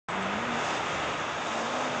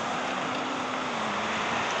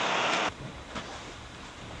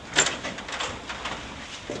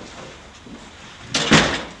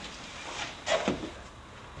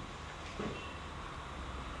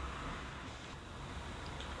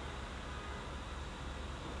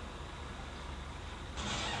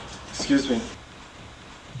Excuse me.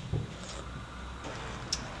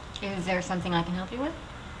 Is there something I can help you with?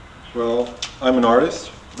 Well, I'm an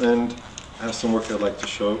artist, and I have some work I'd like to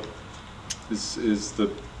show. Is the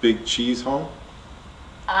Big Cheese home?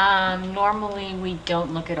 Normally we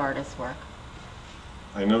don't look at artist work.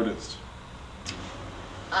 I noticed.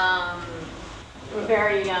 We're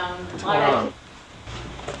very, Hi.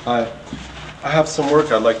 I have some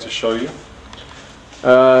work I'd like to show you.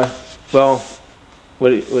 Well,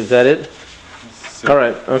 was that it? All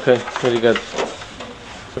right, okay, what do you got?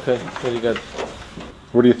 Okay, what do you got?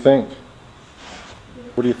 What do you think?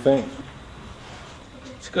 What do you think?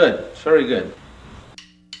 It's good, it's very good.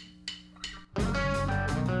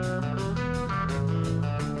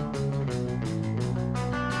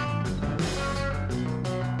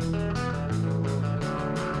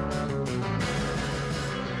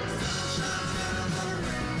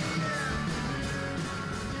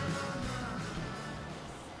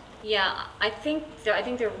 yeah, I think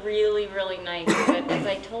they're really, really nice, but as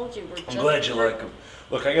I told you, I'm glad you like them.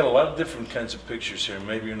 Look, I got a lot of different kinds of pictures here.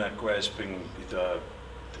 Maybe you're not grasping the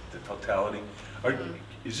totality.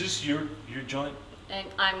 Is this your joint? And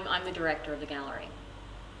I'm the director of the gallery.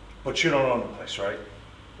 But you don't own the place, right?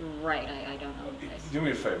 Right, I don't know the place. Do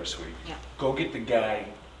me a favor, sweetie. Yeah. Go get the guy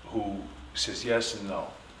who says yes and no.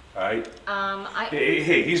 All right?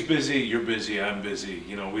 Hey, he's busy, you're busy, I'm busy.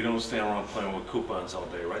 You know, we don't stand around playing with coupons all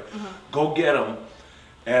day, right? Mm-hmm. Go get him,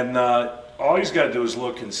 and all he's got to do is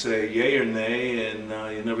look and say yay or nay, and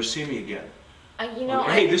you'll never see me again. You know,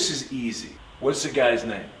 hey, this is easy. What's the guy's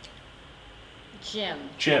name? Jim.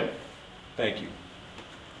 Jim. Thank you.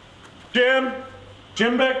 Jim?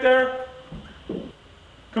 Jim back there?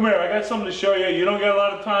 Come here, I got something to show you. You don't got a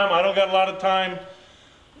lot of time, I don't got a lot of time.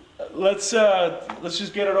 Let's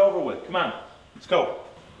just get it over with. Come on, let's go.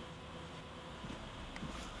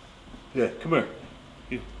 Yeah, come here.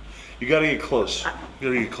 You gotta get close. You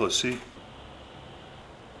gotta get close, see?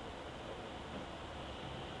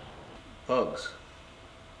 Bugs.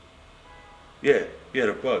 Yeah,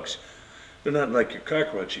 they're bugs. They're not like your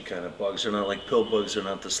cockroachy kind of bugs. They're not like pill bugs. They're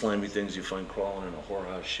not the slimy things you find crawling in a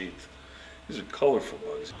whorehouse sheath. These are colorful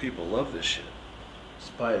bugs. People love this shit.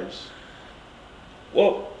 Spiders.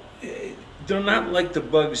 Well, they're not like the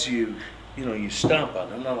bugs you stomp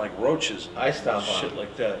on. They're not like roaches and I stomp on shit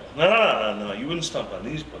like that. No. You wouldn't stomp on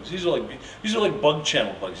these bugs. These are like Bug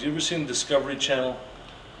Channel bugs. You ever seen Discovery Channel,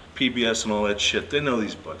 PBS, and all that shit? They know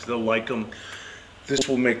these bugs. They'll like them. This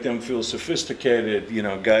will make them feel sophisticated. You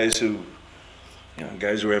know, guys who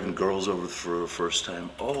are having girls over for the first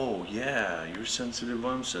time. Oh yeah, you're sensitive.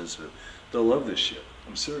 I'm sensitive. They'll love this shit.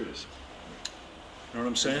 I'm serious. You know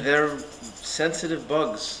what I'm saying? They're sensitive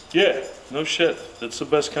bugs. Yeah, no shit. That's the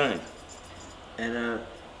best kind. And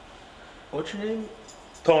what's your name?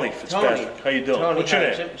 Tony Fitzpatrick. Tony. How you doing? Tony. What's your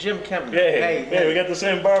name? Jim Kempner. Hey, we got the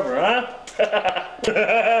same barber, huh?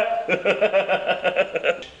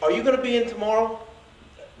 Are you gonna be in tomorrow?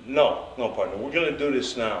 No, partner. We're gonna do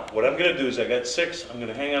this now. What I'm gonna do is I got 6. I'm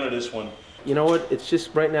gonna hang on to this one. You know what? It's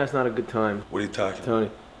just right now. It's not a good time. What are you talking Tony?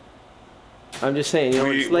 I'm just saying. You know,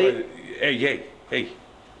 it's late. Hey.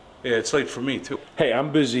 Yeah, it's late for me too. Hey,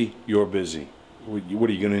 I'm busy. You're busy. What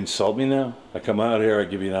are you gonna insult me now? I come out here. I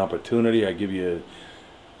give you an opportunity. I give you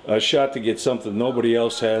a shot to get something nobody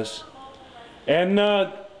else has, and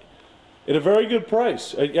at a very good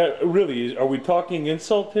price. Really, are we talking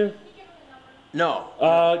insult here? No.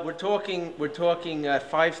 We're talking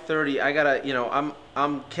at 5:30. I gotta.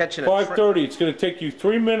 I'm catching a. 5:30. It's gonna take you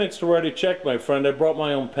 3 minutes to write a check, my friend. I brought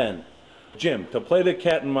my own pen. Jim, to play the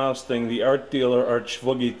cat and mouse thing, the art dealer, art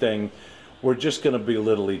schvoogie thing, we're just going to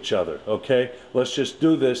belittle each other, okay? Let's just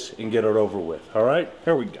do this and get it over with, all right?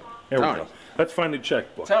 Here we go. Here we go. Let's find the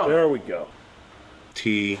checkbook. There we go.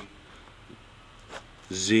 T,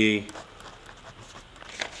 Z.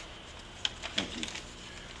 Thank you.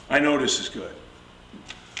 I know this is good.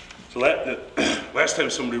 So last time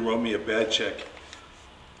somebody wrote me a bad check,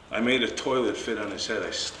 I made a toilet fit on his head.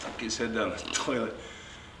 I stuck his head down the toilet.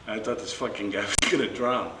 I thought this fucking guy was gonna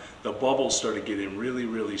drown. The bubbles started getting really,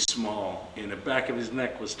 really small, and the back of his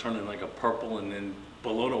neck was turning like a purple, and then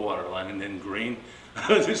below the waterline, and then green.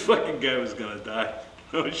 This fucking guy was gonna die.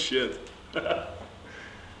 Oh shit.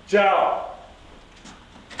 Ciao.